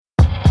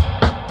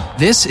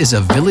This is a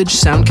Village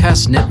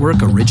Soundcast Network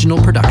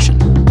original production.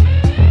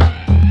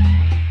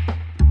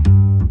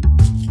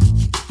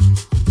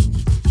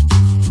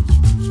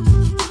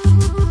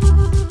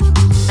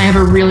 I have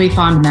a really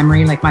fond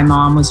memory. Like, my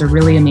mom was a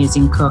really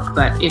amazing cook,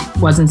 but it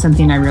wasn't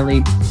something I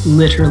really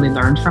literally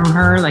learned from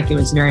her. Like, it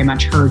was very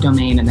much her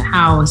domain in the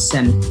house.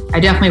 And I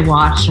definitely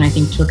watched and I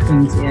think took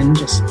things in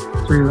just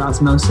through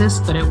osmosis,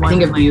 but it wasn't. I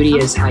think of beauty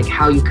as like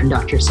how you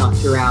conduct yourself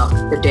throughout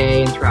the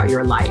day and throughout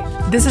your life.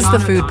 This is The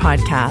Food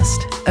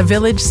Podcast, a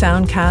Village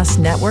Soundcast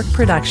Network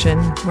production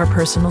where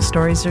personal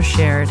stories are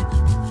shared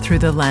through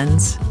the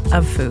lens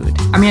of food.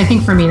 I mean, I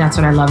think for me, that's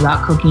what I love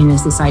about cooking,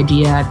 is this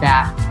idea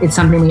that it's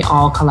something we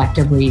all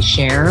collectively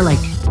share, like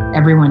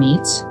everyone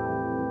eats.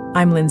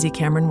 I'm Lindsay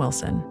Cameron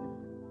Wilson.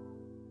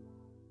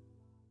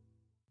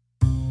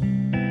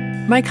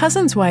 My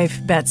cousin's wife,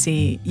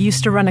 Betsy,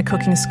 used to run a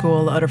cooking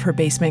school out of her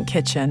basement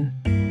kitchen.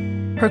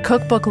 Her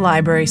cookbook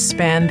library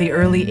spanned the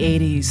early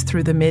 80s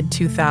through the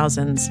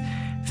mid-2000s,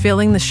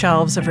 filling the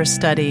shelves of her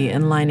study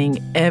and lining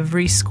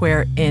every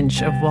square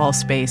inch of wall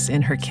space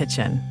in her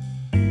kitchen.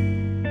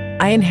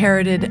 I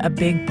inherited a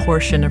big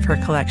portion of her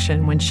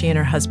collection when she and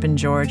her husband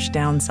George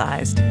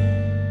downsized.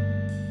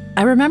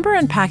 I remember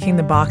unpacking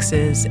the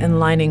boxes and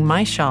lining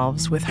my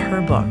shelves with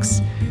her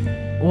books,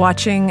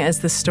 watching as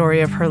the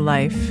story of her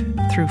life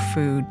through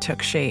food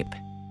took shape.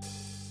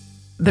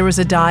 There was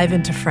a dive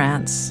into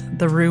France,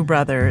 the Roux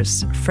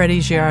brothers,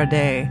 Freddy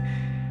Girardet,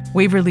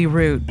 Waverly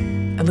Root,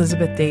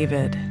 Elizabeth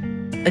David,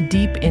 a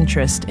deep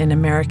interest in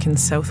American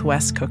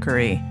Southwest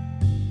cookery.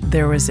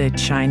 There was a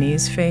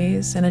Chinese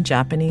phase and a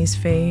Japanese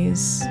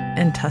phase,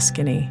 and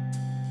Tuscany.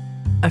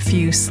 A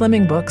few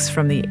slimming books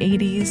from the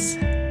 80s,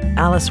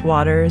 Alice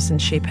Waters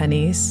and Chez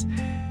Panisse,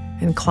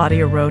 and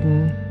Claudia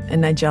Roden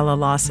and Nigella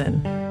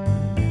Lawson.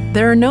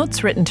 There are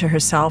notes written to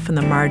herself in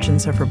the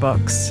margins of her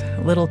books,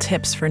 little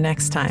tips for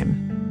next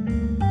time.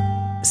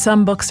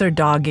 Some books are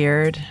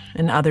dog-eared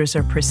and others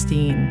are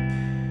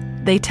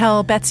pristine. They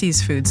tell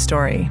Betsy's food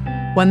story,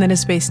 one that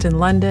is based in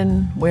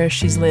London, where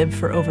she's lived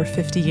for over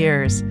 50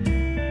 years.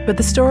 But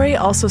the story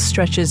also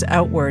stretches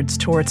outwards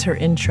towards her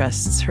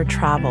interests, her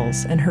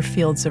travels, and her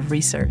fields of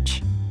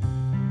research.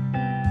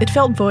 It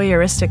felt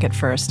voyeuristic at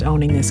first,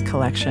 owning this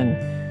collection.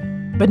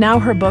 But now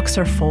her books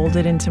are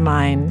folded into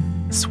mine,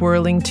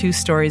 swirling two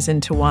stories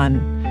into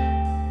one.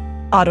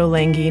 Otto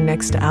Lengi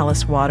next to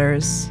Alice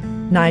Waters,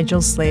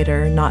 Nigel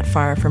Slater not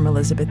far from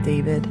Elizabeth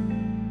David.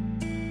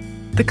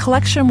 The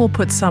collection will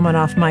put someone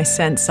off my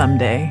scent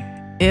someday,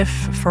 if,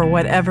 for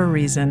whatever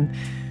reason,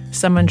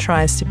 someone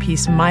tries to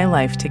piece my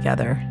life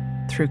together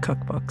through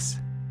cookbooks.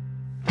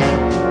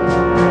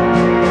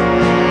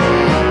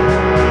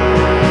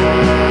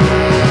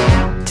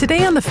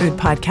 Today on the Food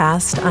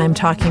Podcast, I'm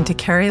talking to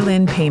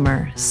Kerrilynn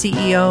Pamer,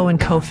 CEO and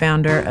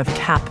co-founder of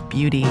Cap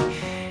Beauty,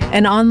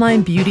 an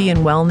online beauty and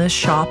wellness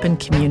shop and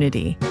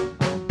community.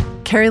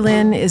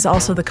 Kerrilynn is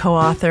also the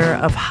co-author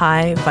of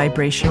High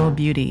Vibrational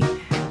Beauty,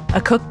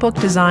 a cookbook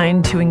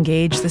designed to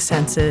engage the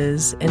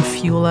senses and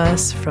fuel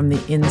us from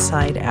the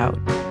inside out.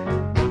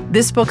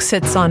 This book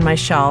sits on my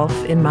shelf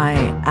in my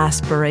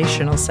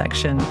aspirational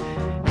section,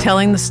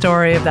 telling the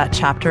story of that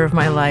chapter of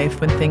my life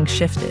when things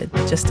shifted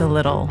just a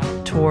little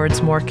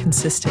towards more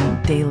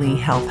consistent daily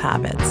health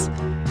habits.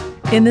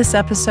 In this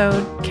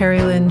episode,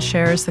 Kerrilynn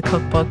shares the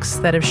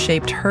cookbooks that have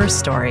shaped her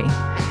story.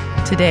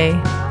 Today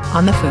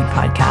on the Food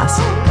Podcast.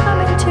 Oh,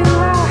 come into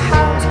our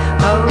house.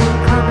 Oh,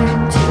 come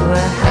into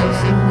our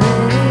house and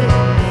let it be.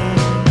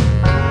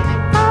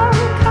 Oh,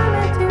 come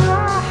into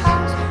our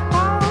house.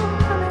 Oh,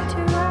 come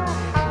into our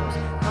house.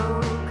 Oh,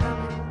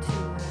 come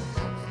into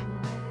our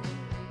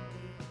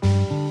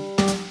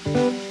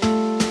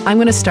house. I'm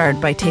going to start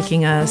by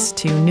taking us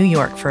to New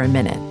York for a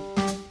minute.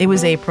 It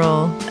was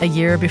April, a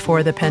year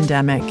before the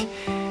pandemic,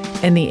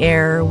 and the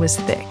air was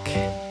thick.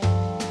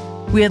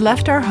 We had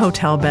left our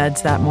hotel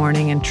beds that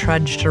morning and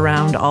trudged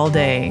around all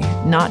day,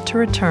 not to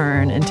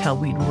return until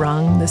we'd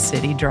wrung the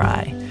city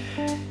dry.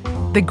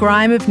 The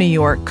grime of New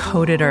York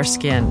coated our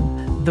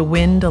skin, the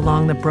wind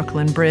along the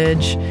Brooklyn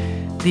Bridge,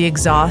 the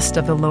exhaust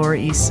of the Lower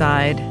East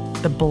Side,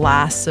 the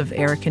blasts of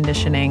air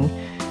conditioning,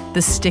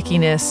 the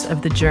stickiness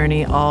of the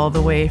journey all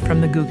the way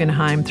from the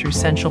Guggenheim through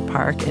Central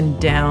Park and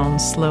down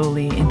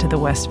slowly into the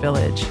West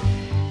Village.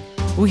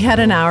 We had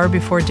an hour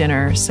before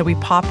dinner, so we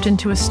popped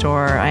into a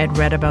store I had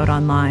read about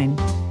online,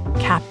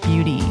 Cap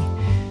Beauty,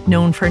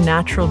 known for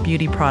natural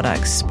beauty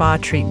products, spa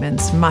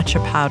treatments,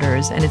 matcha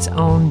powders, and its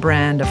own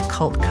brand of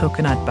cult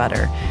coconut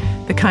butter,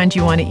 the kind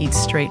you want to eat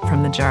straight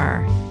from the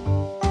jar.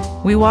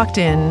 We walked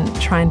in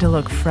trying to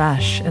look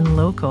fresh and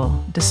local,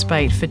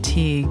 despite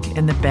fatigue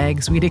and the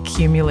bags we'd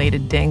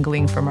accumulated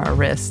dangling from our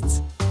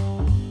wrists.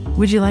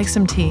 "Would you like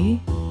some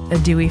tea?" a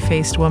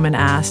dewy-faced woman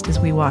asked as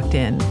we walked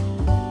in.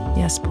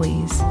 "Yes,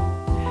 please."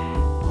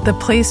 The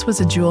place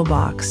was a jewel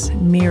box,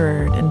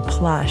 mirrored and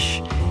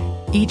plush,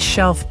 each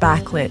shelf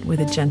backlit with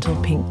a gentle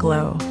pink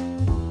glow.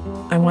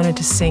 I wanted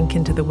to sink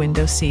into the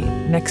window seat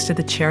next to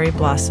the cherry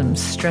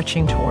blossoms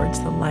stretching towards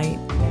the light.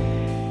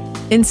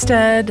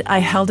 Instead, I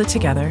held it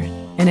together,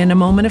 and in a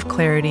moment of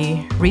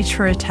clarity, reach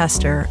for a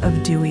tester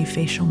of dewy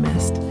facial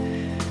mist.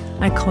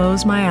 I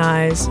close my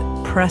eyes,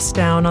 press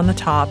down on the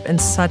top, and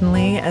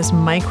suddenly, as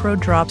micro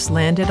drops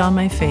landed on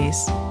my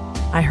face,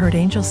 I heard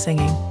angels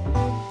singing.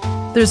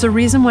 There's a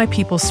reason why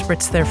people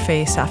spritz their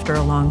face after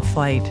a long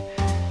flight.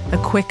 A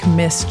quick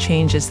mist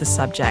changes the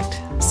subject,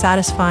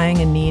 satisfying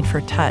a need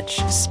for touch,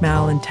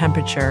 smell, and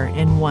temperature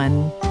in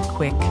one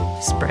quick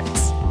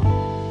spritz.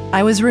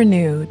 I was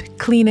renewed,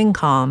 clean and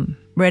calm,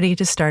 ready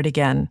to start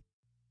again.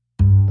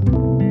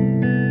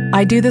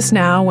 I do this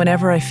now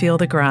whenever I feel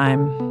the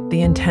grime,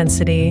 the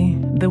intensity,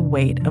 the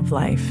weight of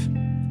life.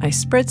 I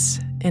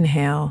spritz,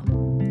 inhale,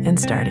 and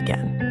start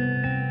again.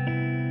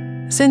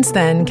 Since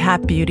then,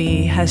 Cat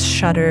Beauty has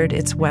shuttered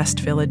its West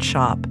Village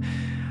shop,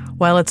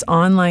 while its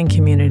online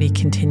community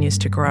continues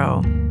to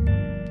grow.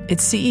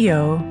 Its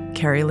CEO,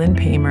 Kerrilynn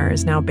Pamer,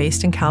 is now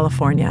based in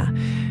California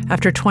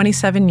after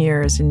 27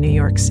 years in New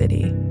York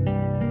City.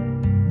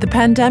 The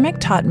pandemic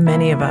taught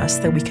many of us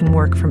that we can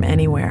work from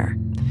anywhere.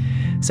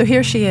 So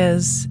here she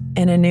is,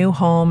 in a new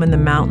home in the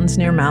mountains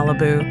near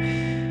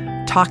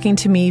Malibu, talking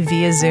to me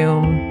via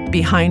Zoom.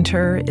 Behind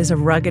her is a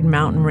rugged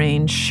mountain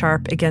range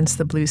sharp against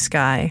the blue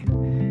sky.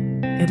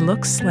 It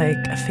looks like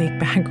a fake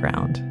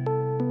background.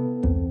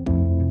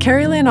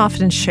 Kerrilynn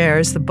often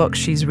shares the books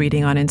she's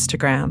reading on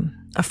Instagram,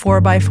 a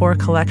 4x4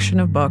 collection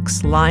of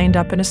books lined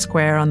up in a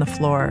square on the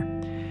floor.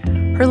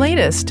 Her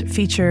latest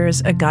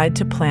features a guide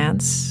to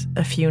plants,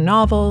 a few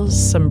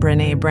novels, some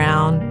Brené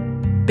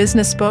Brown,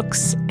 business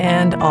books,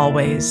 and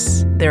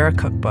always, there are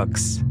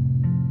cookbooks.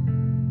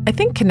 I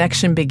think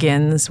connection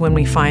begins when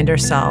we find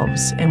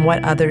ourselves in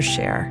what others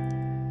share.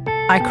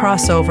 I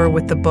cross over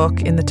with the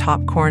book in the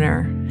top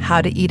corner,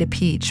 How to Eat a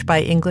Peach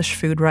by English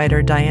food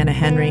writer Diana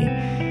Henry.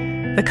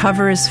 The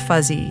cover is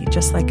fuzzy,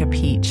 just like a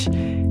peach,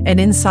 and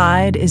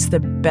inside is the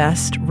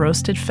best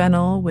roasted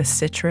fennel with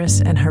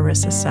citrus and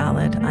harissa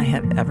salad I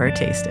have ever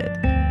tasted.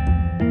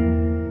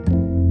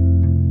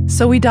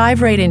 So we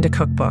dive right into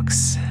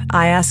cookbooks.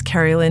 I ask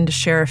Kerrilynn to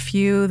share a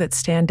few that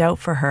stand out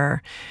for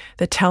her,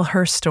 that tell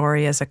her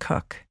story as a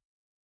cook.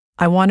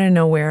 I want to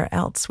know where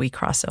else we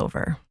cross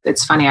over.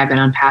 It's funny, I've been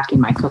unpacking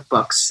my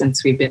cookbooks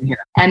since we've been here.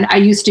 And I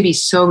used to be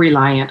so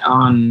reliant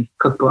on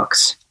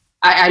cookbooks.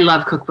 I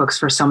love cookbooks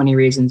for so many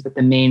reasons, but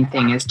the main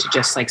thing is to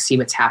just see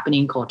what's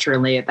happening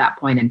culturally at that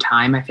point in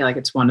time. I feel like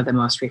it's one of the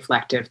most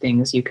reflective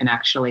things you can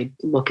actually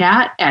look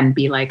at and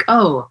be like,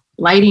 oh,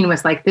 lighting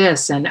was like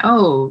this, and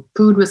oh,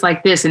 food was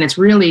like this. And it's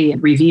really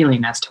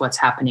revealing as to what's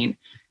happening.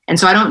 And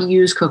so I don't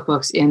use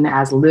cookbooks in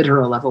as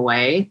literal of a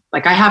way.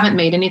 I haven't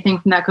made anything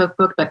from that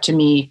cookbook, but to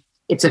me,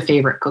 it's a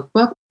favorite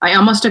cookbook. I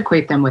almost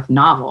equate them with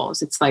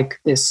novels. It's like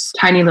this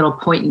tiny little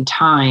point in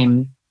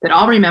time that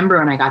I'll remember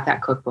when I got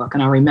that cookbook,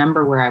 and I'll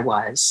remember where I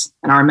was.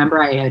 And I'll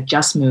remember I had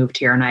just moved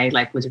here and I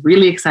was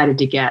really excited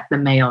to get the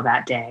mail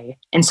that day.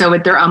 And so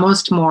they're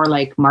almost more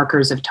like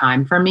markers of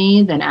time for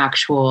me than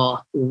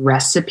actual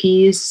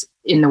recipes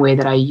in the way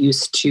that I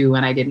used to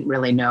when I didn't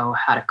really know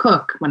how to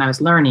cook when I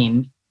was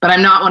learning. But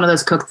I'm not one of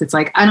those cooks that's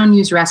I don't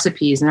use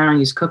recipes and I don't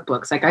use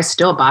cookbooks. I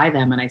still buy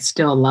them and I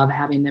still love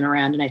having them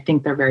around. And I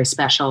think they're very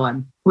special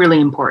and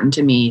really important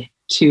to me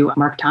to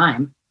mark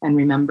time and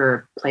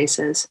remember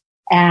places.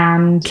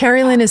 And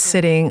Kerrilynn is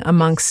sitting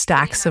amongst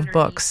stacks of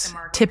books,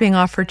 tipping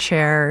off her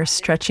chair,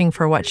 stretching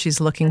for what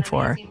she's looking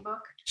for.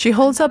 She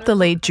holds up the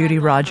late Judy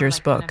Rogers'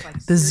 book,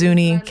 The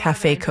Zuni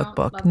Cafe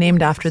Cookbook,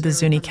 named after the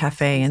Zuni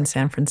Cafe in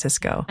San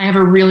Francisco. I have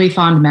a really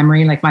fond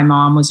memory. My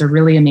mom was a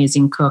really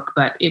amazing cook,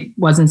 but it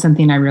wasn't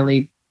something I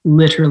really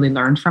literally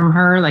learned from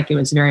her. It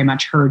was very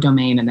much her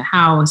domain in the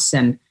house.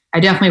 And I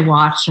definitely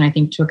watched and I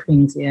think took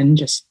things in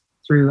just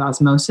through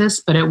osmosis,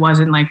 but it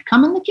wasn't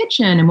come in the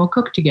kitchen and we'll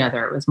cook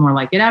together. It was more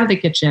get out of the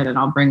kitchen and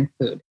I'll bring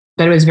food.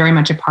 But it was very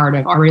much a part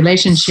of our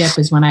relationship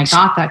is when I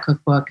got that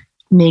cookbook,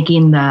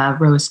 making the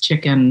roast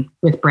chicken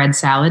with bread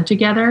salad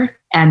together.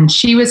 And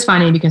she was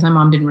funny because my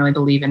mom didn't really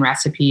believe in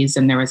recipes.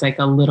 And there was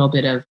a little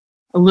bit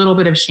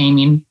of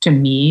shaming to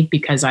me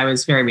because I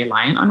was very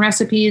reliant on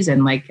recipes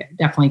and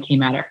definitely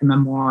came at it from a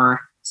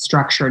more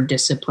structured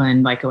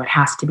discipline, oh, it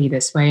has to be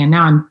this way. And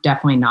now I'm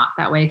definitely not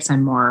that way because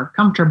I'm more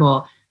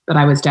comfortable. But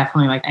I was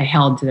definitely I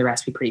held to the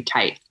recipe pretty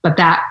tight. But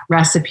that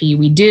recipe,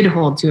 we did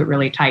hold to it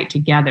really tight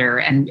together.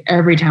 And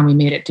every time we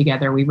made it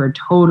together, we were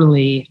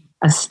totally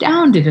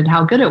astounded at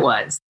how good it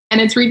was.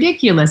 And it's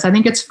ridiculous. I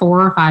think it's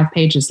 4 or 5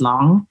 pages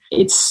long.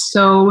 It's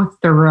so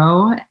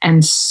thorough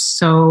and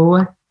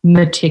so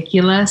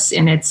meticulous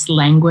in its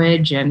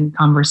language and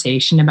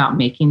conversation about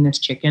making this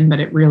chicken, but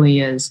it really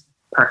is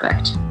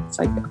perfect. It's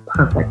a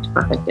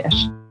perfect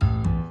dish.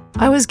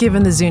 I was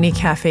given the Zuni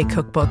Cafe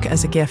Cookbook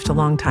as a gift a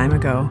long time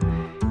ago.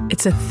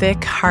 It's a thick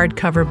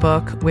hardcover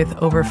book with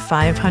over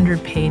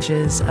 500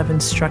 pages of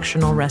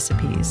instructional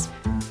recipes.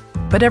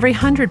 But every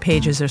 100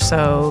 pages or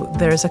so,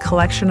 there's a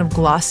collection of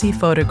glossy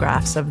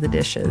photographs of the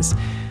dishes,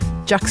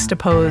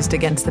 juxtaposed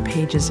against the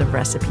pages of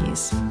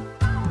recipes.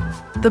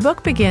 The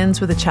book begins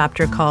with a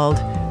chapter called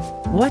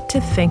What to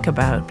Think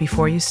About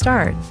Before You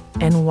Start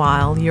and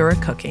While You're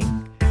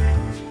Cooking.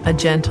 A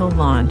gentle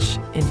launch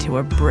into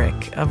a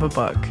brick of a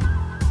book.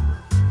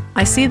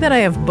 I see that I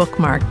have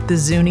bookmarked the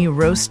Zuni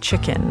roast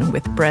chicken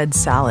with bread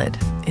salad.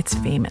 It's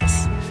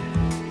famous.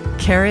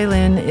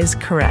 Kerrilynn is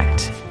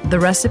correct. The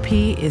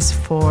recipe is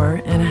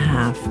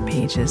 4.5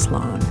 pages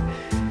long.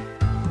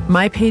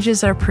 My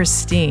pages are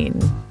pristine.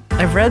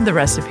 I've read the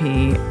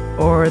recipe,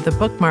 or the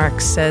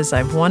bookmark says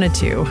I've wanted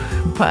to,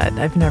 but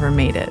I've never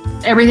made it.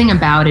 Everything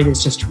about it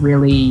is just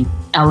really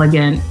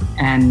elegant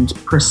and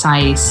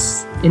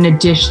precise in a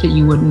dish that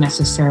you wouldn't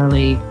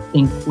necessarily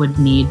think would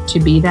need to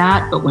be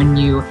that. But when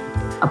you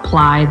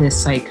apply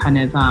this like kind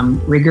of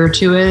rigor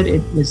to it,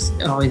 it was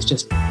always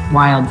just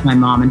wild to my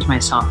mom and to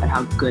myself at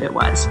how good it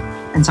was.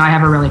 And so I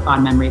have a really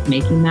fond memory of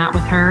making that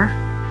with her.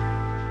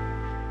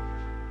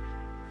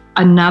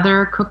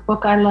 Another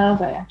cookbook I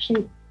love, I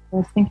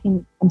was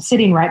thinking, I'm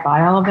sitting right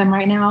by all of them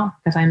right now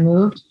because I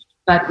moved,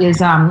 but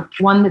is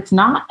one that's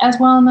not as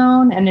well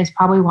known and is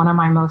probably one of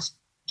my most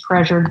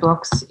treasured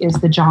books is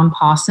the John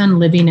Pawson,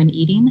 Living and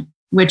Eating,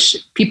 which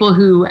people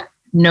who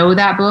know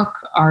that book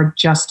are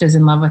just as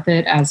in love with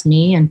it as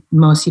me, and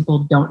most people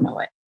don't know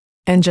it.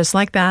 And just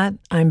like that,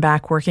 I'm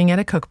back working at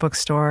a cookbook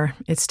store.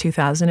 It's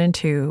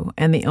 2002,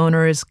 and the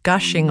owner is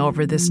gushing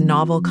over this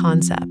novel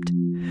concept.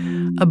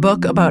 A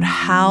book about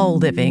how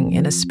living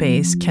in a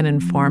space can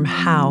inform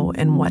how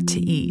and what to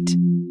eat.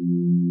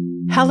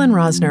 Helen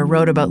Rosner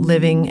wrote about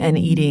living and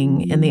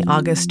eating in the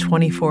August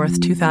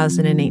 24th,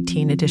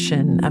 2018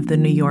 edition of The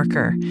New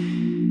Yorker.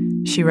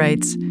 She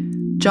writes,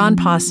 John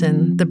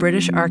Pawson, the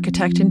British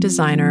architect and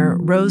designer,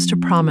 rose to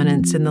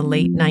prominence in the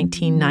late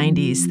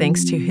 1990s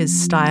thanks to his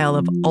style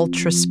of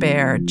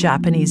ultra-spare,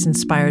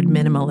 Japanese-inspired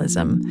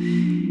minimalism.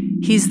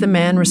 He's the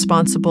man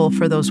responsible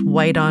for those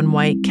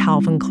white-on-white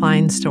Calvin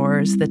Klein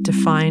stores that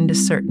defined a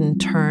certain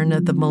turn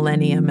of the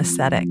millennium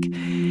aesthetic,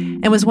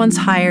 and was once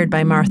hired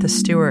by Martha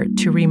Stewart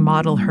to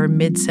remodel her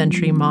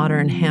mid-century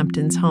modern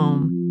Hamptons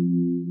home.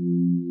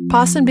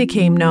 Pawson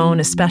became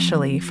known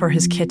especially for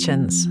his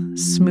kitchens,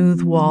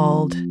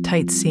 smooth-walled,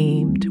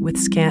 tight-seamed, with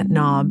scant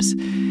knobs.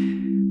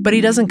 But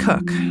he doesn't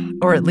cook,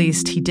 or at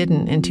least he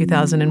didn't in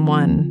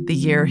 2001, the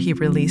year he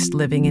released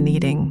Living and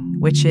Eating,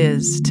 which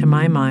is, to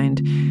my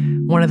mind,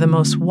 one of the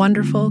most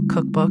wonderful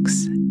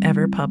cookbooks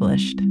ever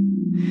published.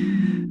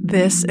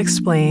 This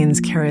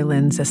explains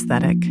Kerrilynn's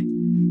aesthetic,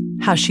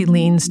 how she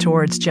leans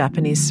towards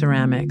Japanese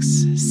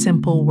ceramics,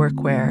 simple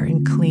workwear,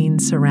 and clean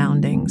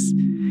surroundings,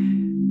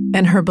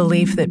 and her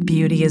belief that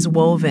beauty is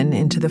woven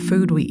into the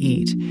food we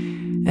eat,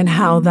 and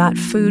how that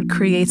food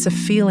creates a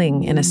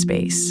feeling in a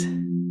space.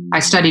 I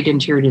studied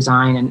interior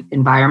design, and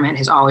environment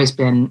has always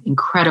been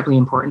incredibly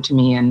important to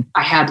me. And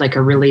I had like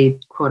a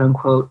really quote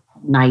unquote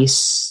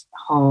nice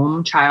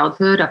home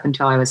childhood up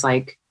until I was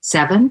like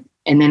 7.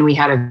 And then we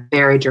had a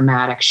very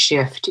dramatic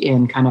shift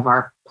in kind of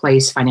our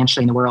place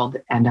financially in the world.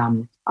 And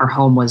our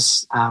home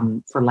was,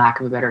 for lack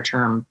of a better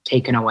term,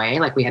 taken away.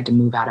 Like we had to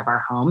move out of our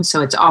home.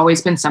 So it's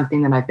always been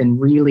something that I've been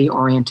really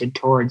oriented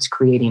towards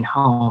creating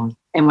home.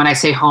 And when I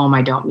say home,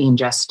 I don't mean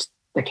just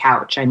the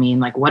couch. I mean,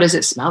 like, what does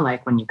it smell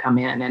like when you come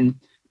in? And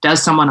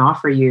does someone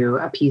offer you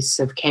a piece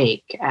of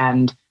cake?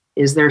 And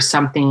is there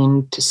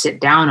something to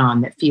sit down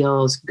on that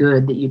feels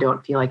good that you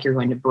don't feel like you're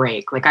going to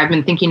break? Like I've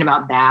been thinking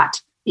about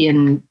that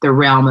in the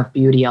realm of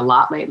beauty a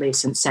lot lately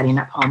since setting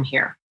up home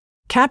here.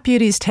 Cat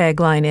Beauty's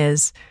tagline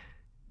is,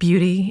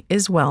 beauty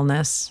is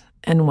wellness,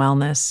 and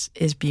wellness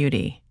is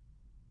beauty.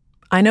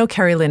 I know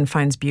Kerrilynn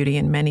finds beauty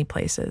in many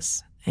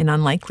places, in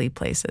unlikely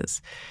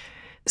places.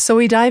 So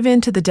we dive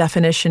into the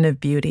definition of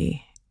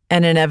beauty,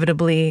 and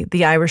inevitably,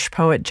 the Irish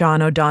poet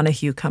John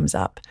O'Donoghue comes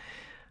up.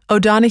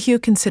 O'Donoghue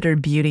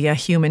considered beauty a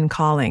human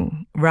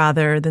calling,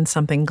 rather than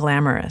something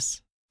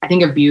glamorous. I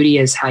think of beauty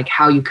as like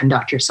how you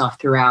conduct yourself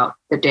throughout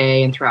the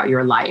day and throughout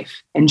your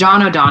life. And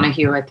John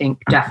O'Donoghue, I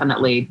think,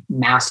 definitely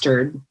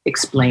mastered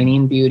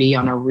explaining beauty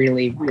on a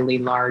really, really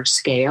large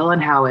scale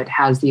and how it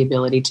has the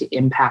ability to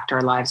impact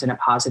our lives in a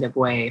positive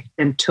way,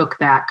 and took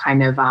that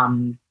kind of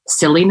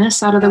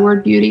silliness out of the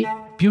word beauty.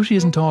 Beauty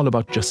isn't all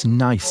about just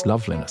nice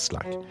loveliness,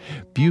 like.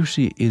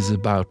 Beauty is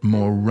about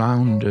more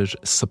rounded,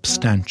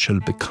 substantial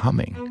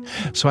becoming.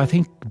 So I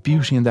think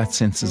beauty in that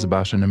sense is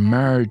about an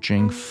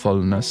emerging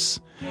fullness,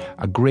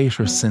 a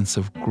greater sense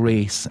of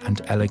grace and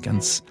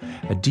elegance,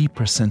 a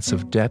deeper sense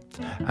of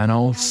depth, and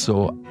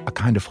also a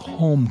kind of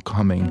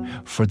homecoming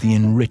for the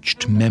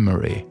enriched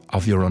memory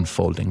of your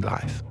unfolding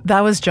life.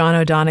 That was John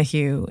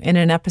O'Donoghue in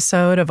an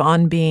episode of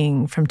On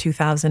Being from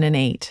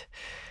 2008.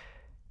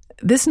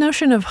 This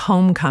notion of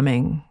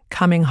homecoming,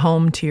 coming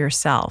home to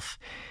yourself,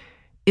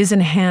 is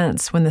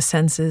enhanced when the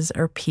senses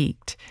are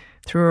piqued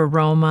through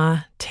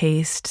aroma,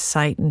 taste,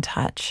 sight, and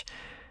touch.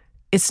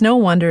 It's no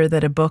wonder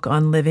that a book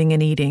on living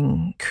and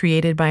eating,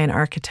 created by an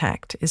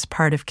architect, is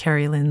part of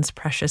Kerrilynn's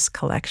precious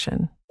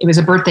collection. It was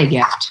a birthday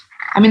gift.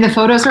 I mean, the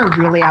photos are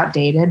really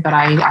outdated, but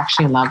I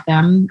actually love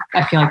them.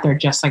 I feel like they're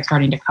just like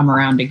starting to come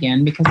around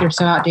again because they're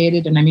so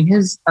outdated. And I mean,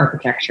 his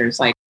architecture is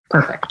like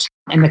perfect.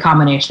 And the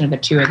combination of the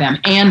two of them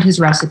and his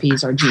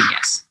recipes are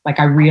genius. Like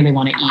I really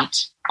want to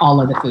eat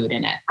all of the food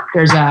in it.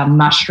 There's a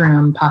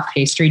mushroom puff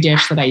pastry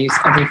dish that I use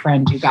every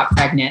friend who got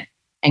pregnant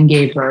and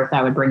gave birth,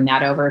 I would bring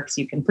that over because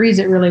you can freeze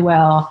it really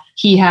well.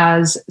 He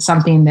has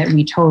something that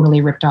we totally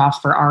ripped off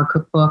for our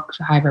cookbook,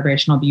 High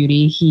Vibrational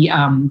Beauty. He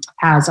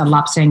has a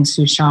lapsang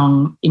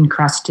souchong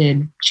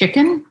encrusted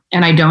chicken,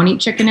 and I don't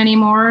eat chicken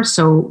anymore.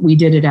 So we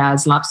did it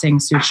as lapsang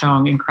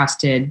souchong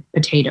encrusted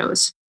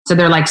potatoes. So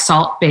they're like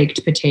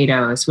salt-baked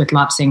potatoes with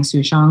lapsang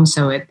souchong.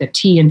 So the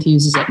tea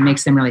infuses it and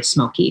makes them really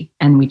smoky.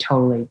 And we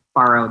totally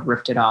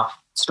ripped it off,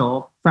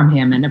 stole from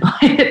him and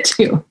applied it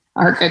to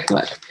our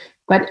cookbook.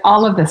 But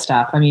all of this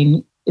stuff, I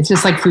mean, it's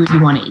just like food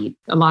you want to eat.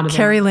 A lot of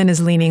Kerrilynn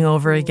is leaning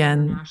over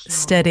again,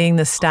 steadying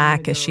the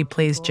stack as she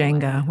plays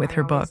Jenga with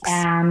her books.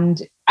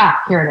 And,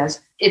 here it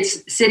is.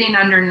 It's sitting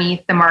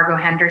underneath the Margot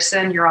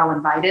Henderson, You're All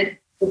Invited,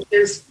 which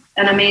is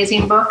an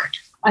amazing book.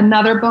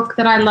 Another book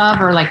that I love,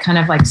 or like kind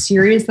of like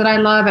series that I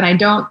love, and I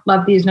don't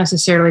love these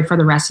necessarily for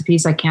the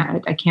recipes. I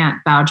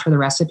can't vouch for the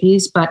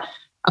recipes, but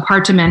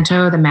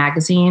Apartamento, the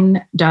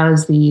magazine,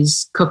 does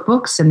these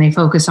cookbooks and they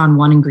focus on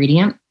one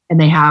ingredient. And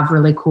they have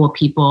really cool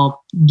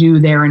people do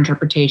their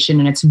interpretation.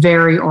 And it's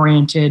very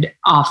oriented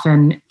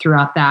often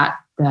throughout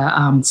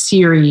the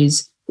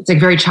series. It's like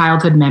very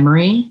childhood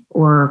memory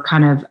or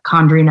kind of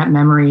conjuring up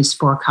memories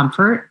for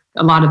comfort.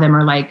 A lot of them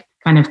are like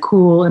kind of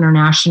cool,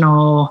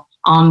 international,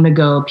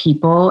 on-the-go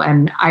people.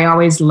 And I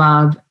always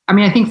love,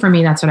 I think for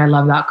me, that's what I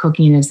love about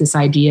cooking is this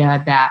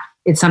idea that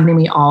it's something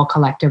we all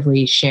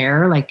collectively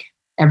share, like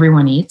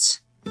everyone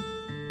eats.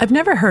 I've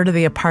never heard of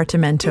the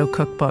Apartamento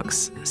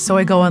cookbooks, so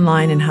I go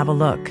online and have a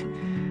look.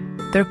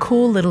 They're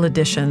cool little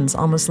editions,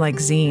 almost like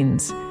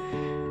zines,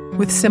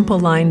 with simple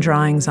line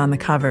drawings on the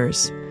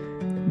covers.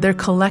 They're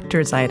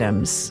collector's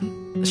items.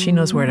 She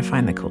knows where to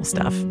find the cool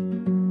stuff.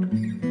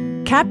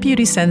 Cat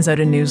Beauty sends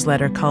out a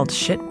newsletter called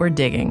Shit We're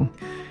Digging.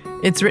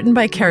 It's written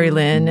by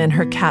Kerrilynn and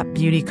her Cat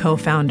Beauty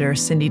co-founder,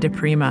 Cindy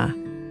DePrima.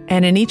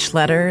 And in each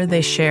letter,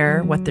 they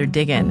share what they're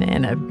digging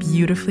in a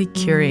beautifully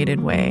curated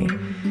way.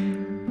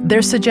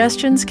 Their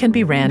suggestions can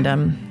be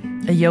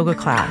random: a yoga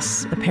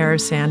class, a pair of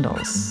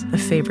sandals, a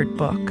favorite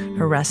book,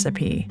 a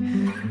recipe.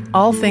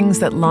 All things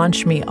that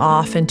launch me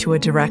off into a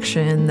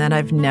direction that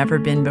I've never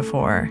been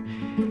before.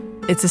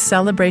 It's a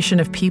celebration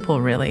of people,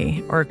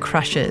 really, or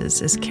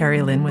crushes, as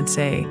Kerrilynn would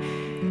say,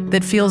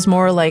 that feels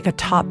more like a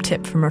top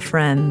tip from a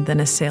friend than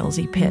a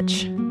salesy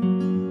pitch.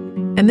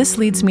 And this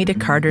leads me to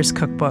Carter's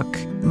cookbook,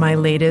 my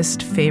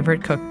latest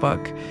favorite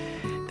cookbook,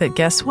 that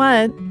guess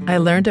what? I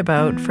learned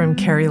about from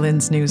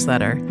Kerrilynn's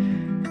newsletter.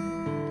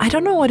 I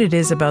don't know what it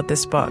is about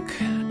this book.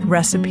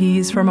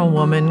 Recipes from a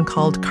woman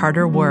called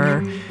Carter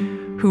Wurr,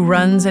 who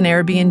runs an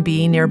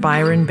Airbnb near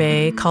Byron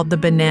Bay called the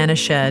Banana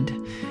Shed,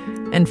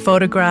 and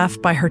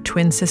photographed by her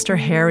twin sister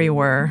Harry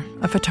Wurr,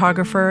 a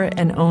photographer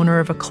and owner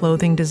of a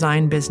clothing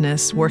design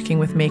business working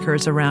with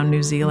makers around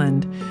New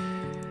Zealand.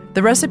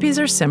 The recipes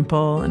are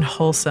simple and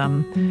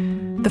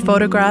wholesome. The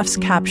photographs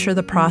capture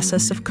the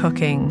process of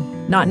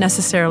cooking, not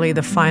necessarily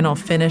the final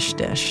finished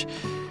dish.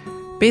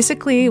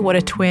 Basically, what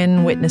a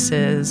twin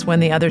witnesses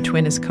when the other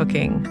twin is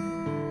cooking.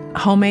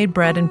 Homemade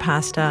bread and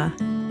pasta,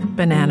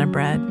 banana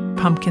bread,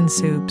 pumpkin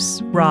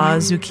soups, raw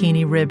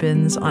zucchini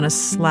ribbons on a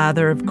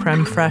slather of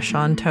creme fraiche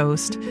on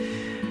toast.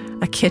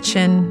 A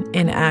kitchen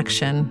in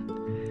action.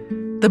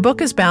 The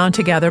book is bound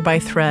together by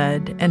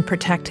thread and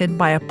protected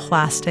by a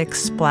plastic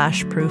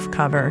splash-proof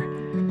cover.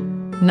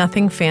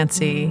 Nothing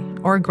fancy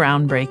or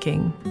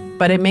groundbreaking,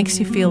 but it makes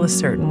you feel a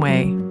certain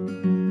way.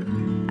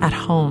 At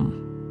home.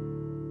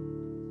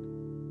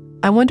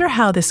 I wonder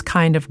how this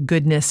kind of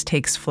goodness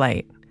takes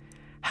flight.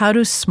 How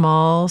do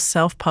small,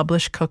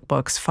 self-published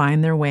cookbooks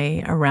find their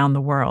way around the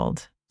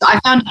world?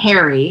 I found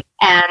Harry,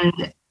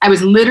 and I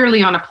was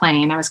literally on a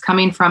plane. I was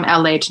coming from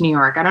LA to New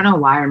York. I don't know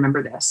why I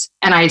remember this.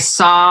 And I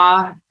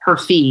saw her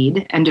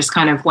feed and just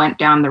kind of went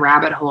down the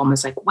rabbit hole and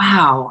was like,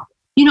 wow.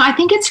 I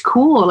think it's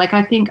cool. Like,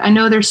 I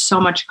know there's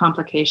so much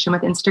complication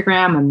with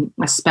Instagram, and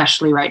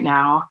especially right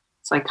now,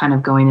 it's like kind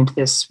of going into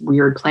this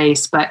weird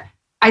place. But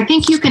I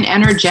think you can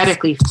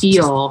energetically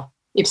feel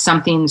if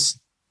something's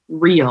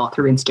real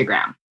through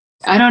Instagram.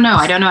 I don't know.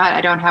 I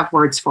don't have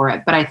words for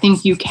it, but I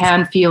think you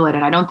can feel it.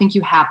 And I don't think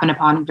you happen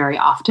upon it very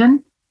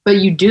often, but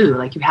you do,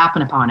 like you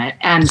happen upon it.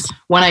 And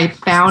when I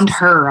found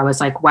her, I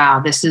was like, wow,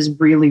 this is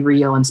really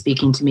real and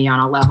speaking to me on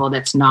a level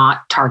that's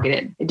not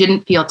targeted. It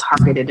didn't feel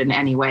targeted in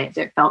any way.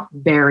 It felt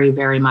very,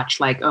 very much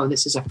like, oh,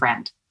 this is a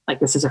friend. Like,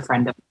 this is a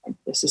friend of mine.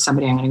 This is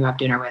somebody I'm going to go have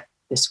dinner with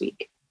this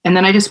week. And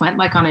then I just went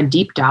like on a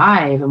deep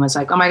dive and was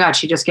like, oh my God,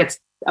 she just gets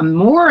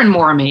more and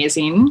more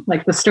amazing.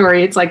 Like the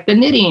story, it's like the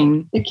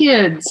knitting, the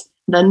kids,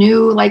 the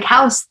new like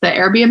house, the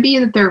Airbnb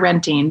that they're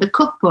renting, the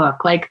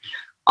cookbook, like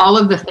all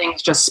of the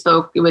things just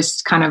spoke. It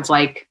was kind of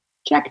like,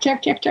 check,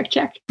 check, check, check,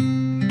 check.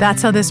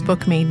 That's how this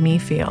book made me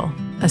feel.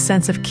 A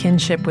sense of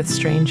kinship with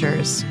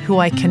strangers who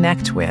I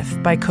connect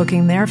with by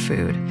cooking their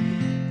food.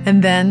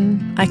 And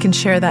then I can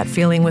share that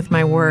feeling with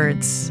my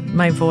words,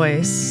 my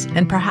voice,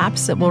 and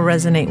perhaps it will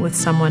resonate with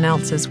someone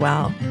else as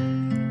well.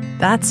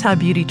 That's how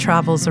beauty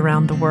travels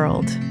around the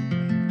world.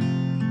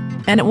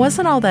 And it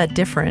wasn't all that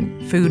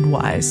different,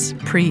 food-wise,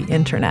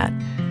 pre-internet.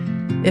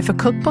 If a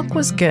cookbook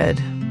was good,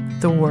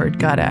 the word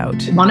got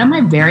out. One of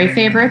my very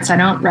favorites, I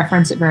don't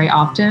reference it very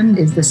often,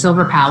 is the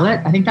Silver Palette.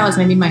 I think that was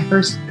maybe my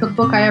first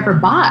cookbook I ever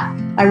bought.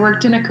 I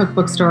worked in a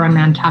cookbook store in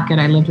Nantucket.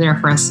 I lived there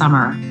for a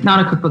summer.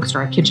 Not a cookbook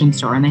store, a kitchen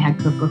store, and they had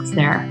cookbooks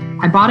there.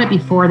 I bought it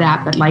before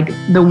that, but like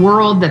the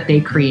world that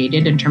they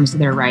created in terms of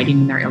their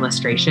writing and their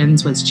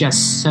illustrations was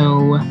just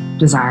so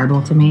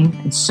desirable to me.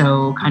 It's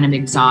so kind of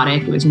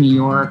exotic. It was New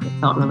York. It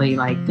felt really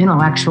like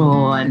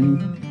intellectual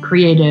and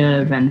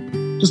creative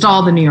and just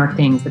all the New York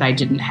things that I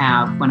didn't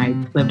have when I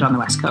lived on the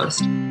West Coast.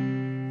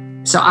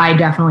 So I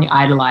definitely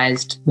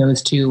idolized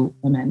those two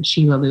women,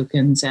 Sheila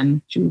Lukens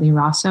and Julie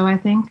Rosso, I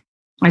think.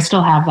 I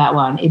still have that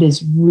one. It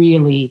is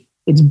really,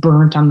 it's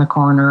burnt on the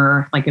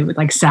corner, like it would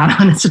like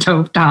sat on a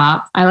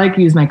stovetop. I like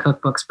to use my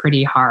cookbooks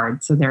pretty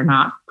hard, so they're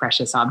not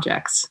precious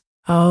objects.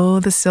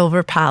 Oh, the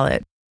Silver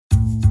Palette.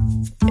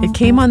 It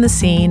came on the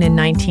scene in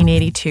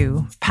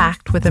 1982,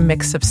 packed with a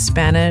mix of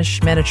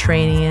Spanish,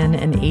 Mediterranean,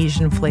 and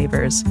Asian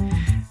flavors.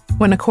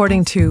 When,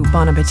 according to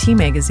Bon Appetit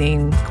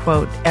magazine,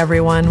 quote,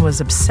 everyone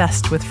was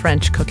obsessed with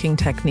French cooking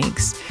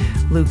techniques,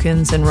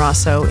 Lukens and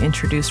Rosso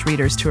introduced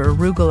readers to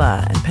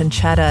arugula and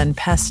pancetta and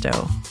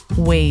pesto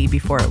way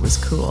before it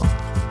was cool.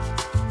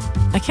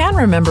 I can't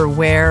remember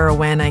where or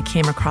when I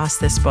came across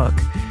this book.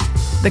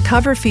 The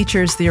cover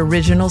features the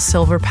original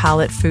Silver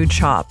Palette food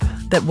shop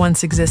that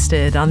once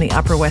existed on the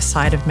Upper West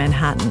Side of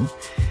Manhattan.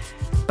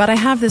 But I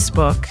have this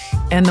book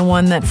and the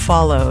one that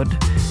followed,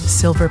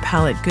 Silver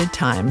Palette Good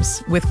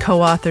Times, with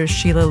co-authors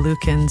Sheila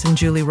Lukens and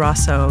Julie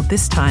Rosso,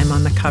 this time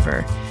on the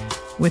cover,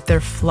 with their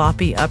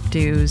floppy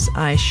updos,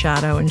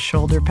 eyeshadow, and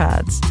shoulder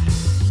pads.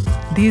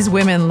 These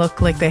women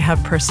look like they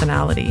have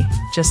personality,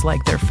 just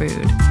like their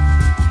food.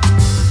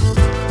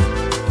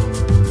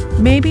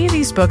 Maybe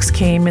these books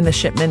came in the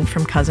shipment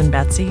from Cousin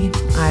Betsy.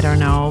 I don't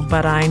know,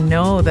 but I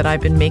know that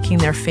I've been making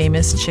their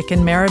famous chicken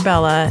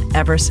Marabella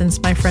ever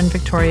since my friend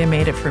Victoria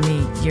made it for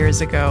me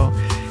years ago.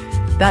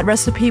 That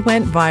recipe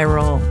went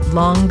viral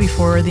long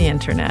before the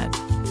internet.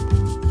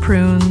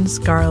 Prunes,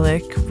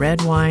 garlic,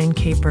 red wine,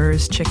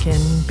 capers, chicken,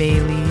 bay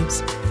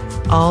leaves,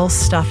 all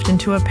stuffed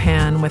into a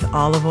pan with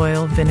olive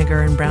oil,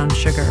 vinegar, and brown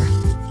sugar.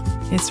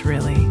 It's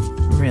really,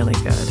 really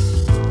good.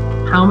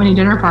 How many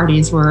dinner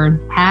parties were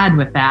had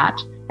with that?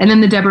 And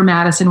then the Deborah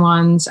Madison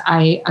ones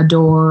I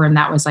adore. And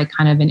that was like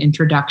kind of an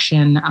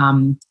introduction.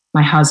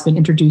 My husband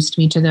introduced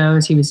me to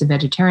those. He was a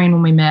vegetarian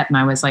when we met, and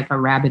I was like a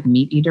rabid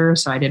meat eater,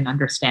 so I didn't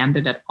understand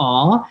it at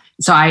all.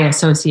 So I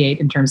associate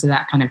in terms of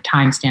that kind of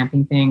time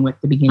stamping thing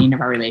with the beginning of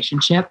our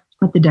relationship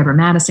with the Deborah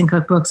Madison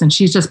cookbooks. And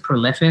she's just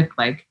prolific.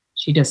 Like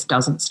she just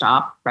doesn't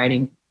stop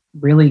writing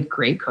really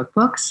great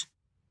cookbooks.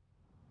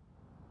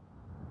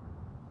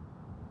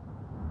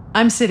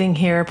 I'm sitting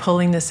here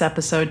pulling this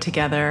episode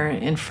together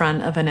in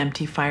front of an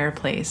empty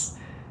fireplace.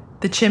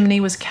 The chimney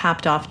was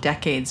capped off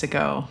decades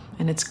ago,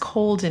 and it's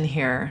cold in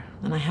here,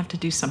 and I have to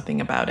do something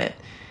about it.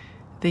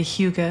 The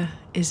hygge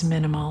is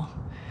minimal.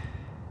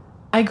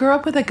 I grew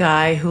up with a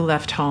guy who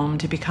left home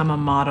to become a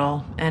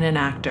model and an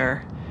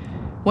actor.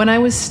 When I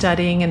was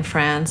studying in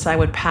France, I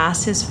would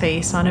pass his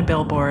face on a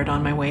billboard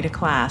on my way to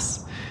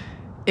class.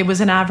 It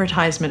was an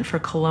advertisement for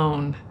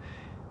cologne.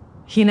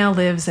 He now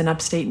lives in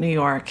upstate New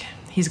York.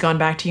 He's gone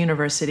back to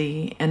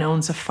university and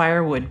owns a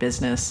firewood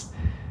business.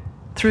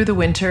 Through the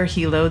winter,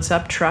 he loads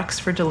up trucks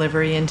for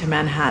delivery into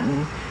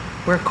Manhattan,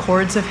 where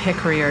cords of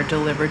hickory are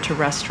delivered to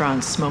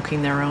restaurants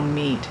smoking their own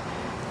meat.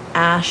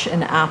 Ash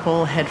and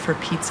apple head for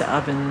pizza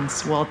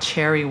ovens, while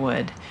cherry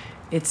wood,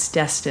 it's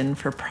destined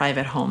for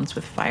private homes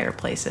with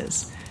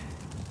fireplaces.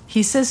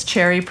 He says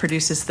cherry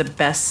produces the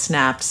best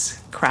snaps,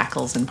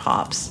 crackles, and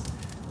pops.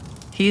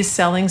 He is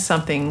selling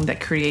something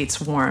that creates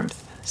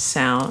warmth,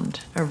 sound,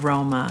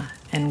 aroma,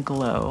 and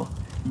glow.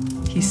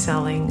 He's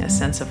selling a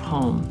sense of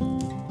home.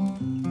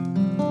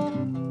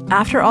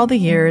 After all the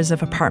years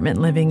of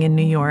apartment living in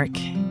New York,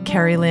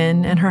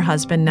 Kerrilynn and her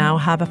husband now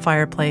have a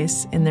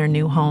fireplace in their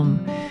new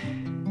home.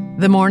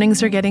 The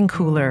mornings are getting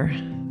cooler,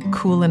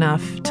 cool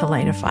enough to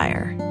light a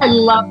fire. I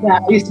love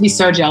that. I used to be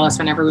so jealous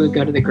whenever we would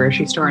go to the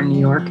grocery store in New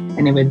York,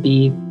 and it would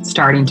be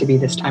starting to be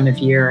this time of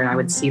year, and I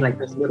would see like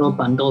those little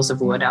bundles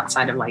of wood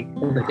outside of like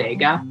the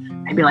bodega.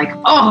 I'd be like,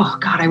 oh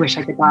God, I wish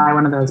I could buy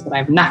one of those, but I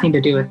have nothing to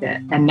do with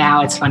it. And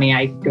now it's funny,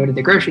 I go to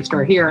the grocery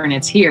store here and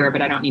it's here,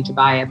 but I don't need to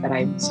buy it. But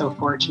I'm so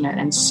fortunate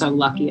and so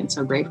lucky and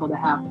so grateful to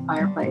have the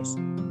fireplace.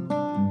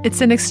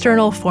 It's an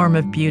external form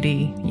of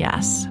beauty,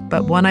 yes,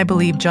 but one I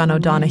believe John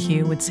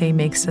O'Donohue would say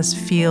makes us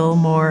feel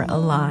more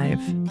alive.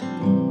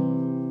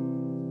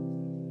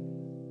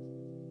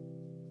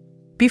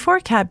 Before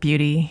Cat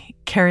Beauty,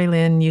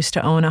 Kerrilynn used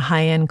to own a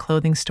high-end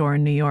clothing store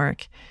in New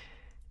York.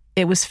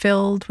 It was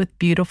filled with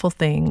beautiful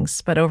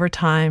things, but over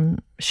time,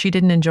 she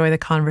didn't enjoy the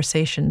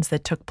conversations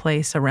that took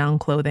place around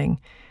clothing,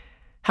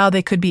 how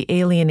they could be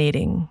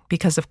alienating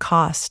because of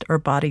cost or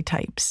body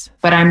types.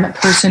 But I'm a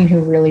person who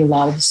really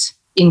loves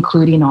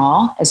including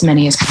all, as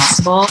many as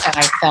possible. And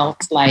I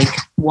felt like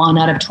 1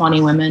 out of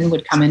 20 women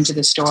would come into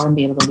the store and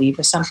be able to leave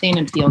with something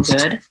and feel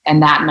good.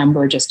 And that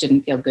number just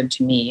didn't feel good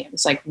to me. It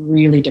was like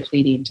really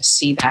depleting to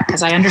see that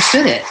because I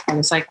understood it. I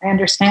was like, I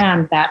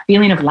understand that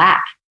feeling of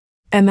lack.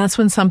 And that's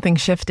when something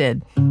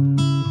shifted.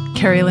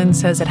 Kerrilynn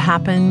says it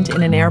happened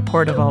in an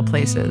airport of all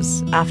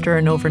places after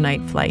an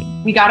overnight flight.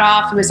 We got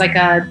off, it was like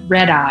a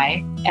red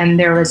eye, and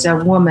there was a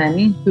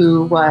woman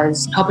who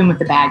was helping with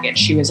the baggage.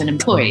 She was an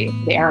employee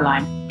of the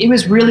airline. It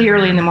was really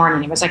early in the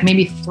morning. It was like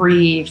maybe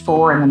 3,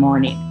 4 in the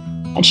morning.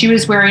 And she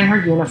was wearing her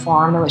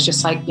uniform. It was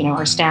just like,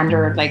 her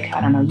standard, like,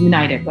 I don't know,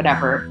 United,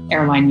 whatever,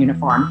 airline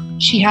uniform.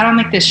 She had on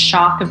like this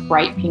shock of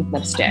bright pink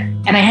lipstick.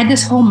 And I had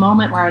this whole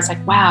moment where I was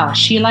like, wow,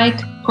 she like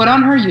put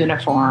on her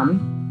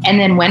uniform and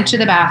then went to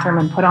the bathroom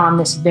and put on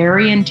this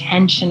very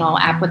intentional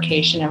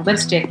application of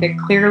lipstick that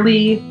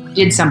clearly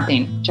did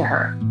something to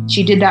her.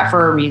 She did that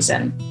for a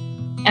reason.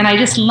 And I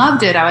just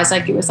loved it. I was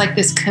like, it was like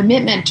this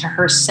commitment to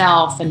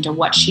herself and to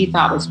what she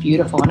thought was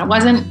beautiful. And it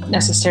wasn't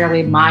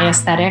necessarily my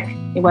aesthetic.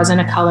 It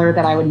wasn't a color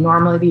that I would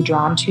normally be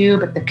drawn to,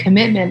 but the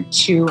commitment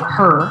to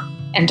her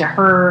and to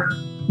her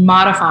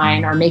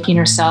modifying or making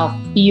herself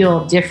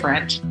feel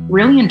different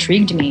really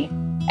intrigued me.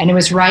 And it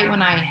was right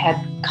when I had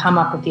come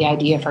up with the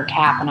idea for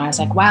CAP. And I was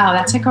like, wow,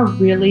 that's like a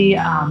really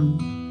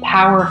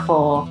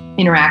powerful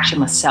interaction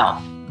with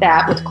self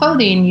that with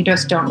clothing, you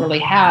just don't really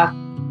have.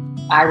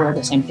 I wear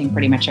the same thing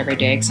pretty much every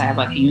day because I have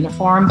like a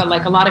uniform, but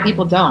like a lot of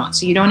people don't.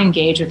 So you don't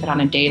engage with it on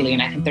a daily.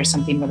 And I think there's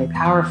something really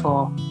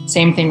powerful.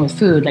 Same thing with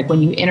food. Like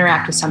when you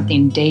interact with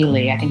something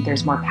daily, I think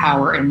there's more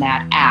power in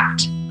that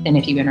act than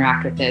if you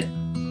interact with it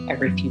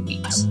every few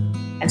weeks.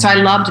 And so I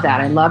loved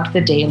that. I loved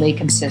the daily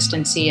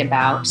consistency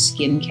about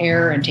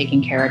skincare and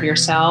taking care of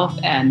yourself.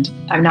 And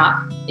I'm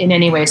not in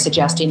any way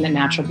suggesting that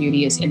natural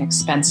beauty is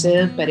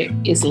inexpensive, but it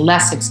is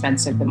less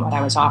expensive than what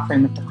I was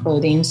offering with the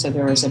clothing. So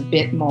there was a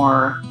bit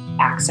more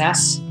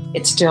access.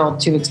 It's still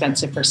too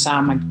expensive for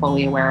some. I'm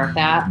fully aware of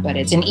that, but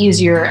it's an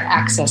easier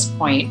access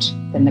point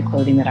than the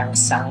clothing that I was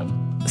selling.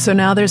 So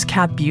now there's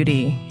CAP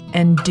Beauty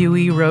and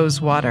dewy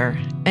rose water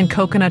and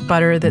coconut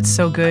butter that's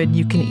so good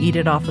you can eat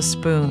it off a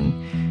spoon,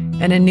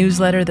 and a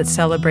newsletter that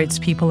celebrates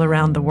people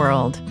around the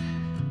world.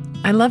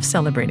 I love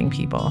celebrating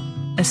people,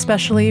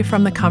 especially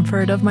from the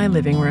comfort of my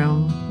living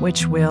room,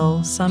 which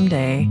will,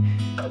 someday,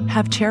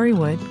 have cherry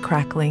wood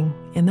crackling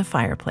in the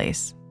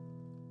fireplace.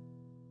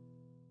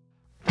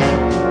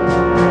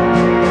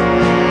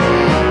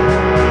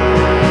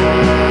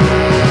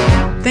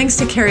 Thanks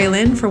to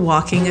Kerrilynn for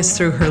walking us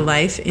through her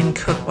life in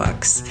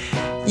cookbooks.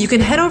 You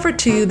can head over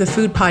to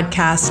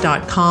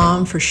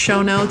thefoodpodcast.com for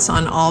show notes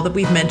on all that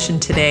we've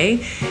mentioned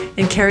today.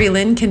 And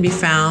Kerrilynn can be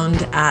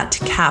found at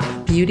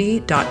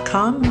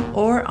capbeauty.com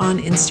or on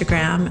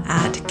Instagram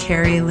at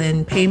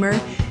Kerrilynn Pamer,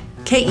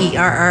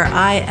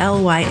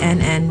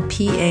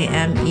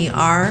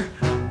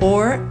 KerrilynPamer,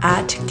 or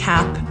at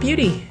Cap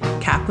Beauty,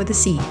 Cap with a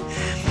C.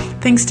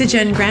 Thanks to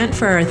Jen Grant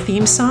for our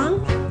theme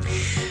song.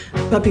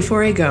 But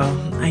before I go,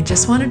 I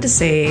just wanted to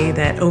say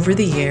that over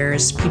the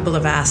years, people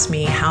have asked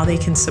me how they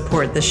can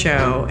support the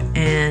show,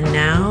 and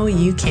now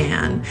you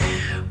can.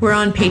 We're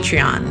on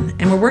Patreon,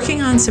 and we're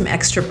working on some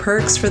extra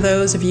perks for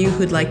those of you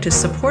who'd like to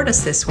support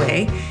us this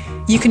way.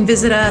 You can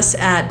visit us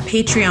at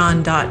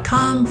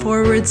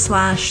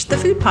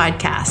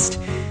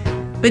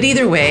patreon.com/thefoodpodcast. But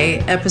either way,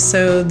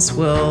 episodes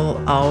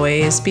will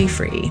always be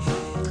free.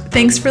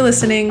 Thanks for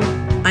listening.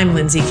 I'm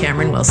Lindsay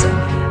Cameron Wilson.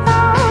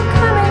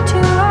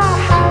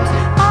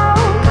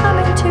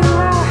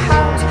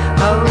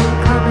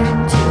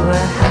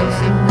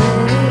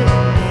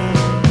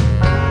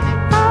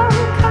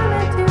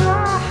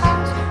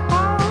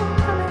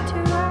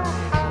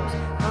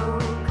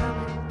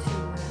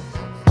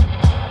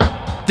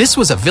 This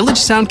was a Village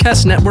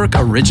Soundcast Network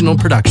original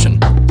production.